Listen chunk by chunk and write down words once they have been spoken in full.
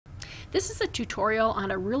This is a tutorial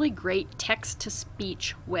on a really great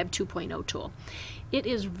text-to-speech Web 2.0 tool. It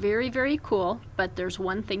is very, very cool, but there's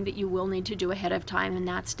one thing that you will need to do ahead of time, and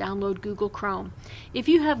that's download Google Chrome. If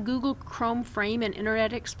you have Google Chrome Frame and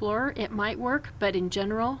Internet Explorer, it might work, but in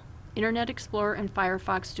general, Internet Explorer and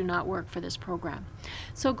Firefox do not work for this program.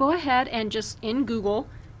 So go ahead and just in Google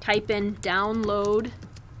type in download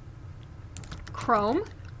Chrome,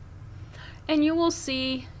 and you will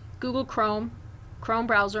see Google Chrome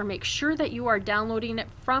browser. Make sure that you are downloading it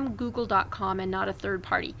from google.com and not a third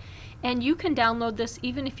party. And you can download this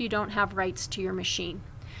even if you don't have rights to your machine.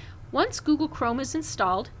 Once Google Chrome is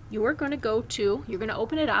installed, you are going to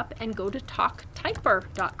open it up and go to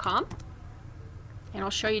TalkTyper.com. And I'll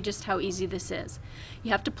show you just how easy this is.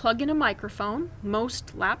 You have to plug in a microphone.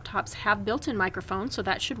 Most laptops have built-in microphones, so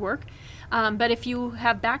that should work. But if you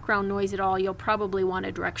have background noise at all, you'll probably want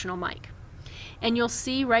a directional mic. And you'll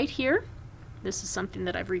see right here, this is something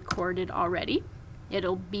that I've recorded already.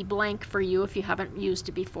 It'll be blank for you if you haven't used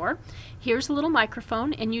it before. Here's a little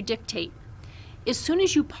microphone, and you dictate. As soon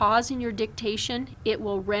as you pause in your dictation, it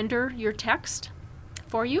will render your text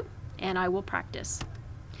for you, and I will practice.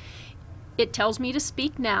 It tells me to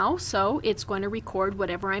speak now, so it's going to record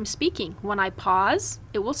whatever I'm speaking. When I pause,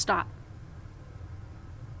 it will stop.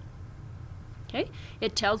 Okay,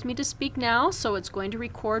 it tells me to speak now, so it's going to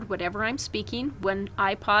record whatever I'm speaking. When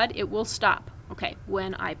I pause, it will stop. Okay,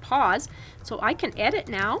 when I pause, so I can edit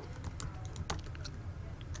now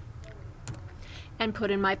and put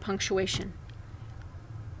in my punctuation.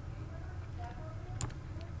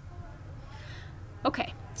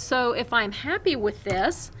 Okay, so if I'm happy with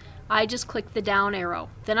this, I just click the down arrow.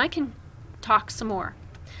 Then I can talk some more.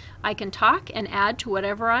 I can talk and add to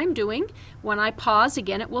whatever I'm doing. When I pause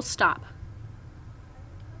again, it will stop.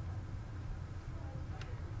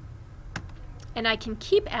 And I can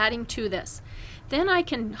keep adding to this. Then I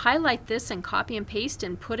can highlight this and copy and paste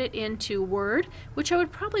and put it into Word, which I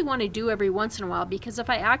would probably want to do every once in a while, because if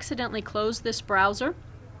I accidentally close this browser,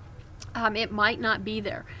 it might not be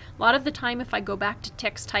there. A lot of the time, if I go back to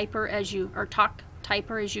TalkTyper as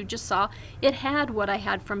you just saw, it had what I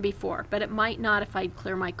had from before, but it might not if I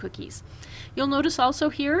clear my cookies. You'll notice also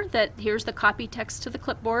here that here's the copy text to the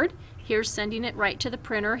clipboard, here's sending it right to the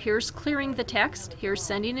printer, here's clearing the text, here's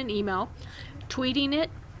sending an email, tweeting it,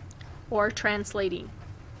 or translating.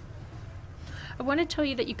 I want to tell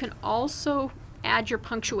you that you can also add your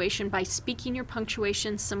punctuation by speaking your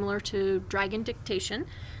punctuation similar to Dragon Dictation.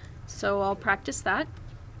 So I'll practice that.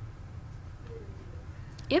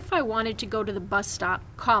 If I wanted to go to the bus stop,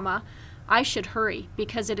 comma, I should hurry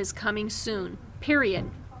because it is coming soon,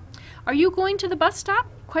 period. Are you going to the bus stop?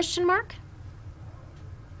 Question mark.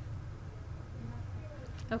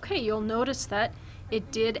 Okay, you'll notice that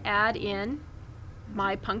it did add in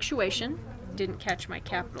my punctuation. Didn't catch my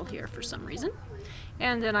capital here for some reason.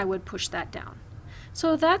 And then I would push that down.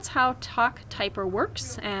 So that's how TalkTyper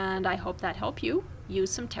works, and I hope that helped you use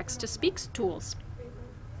some text-to-speech tools.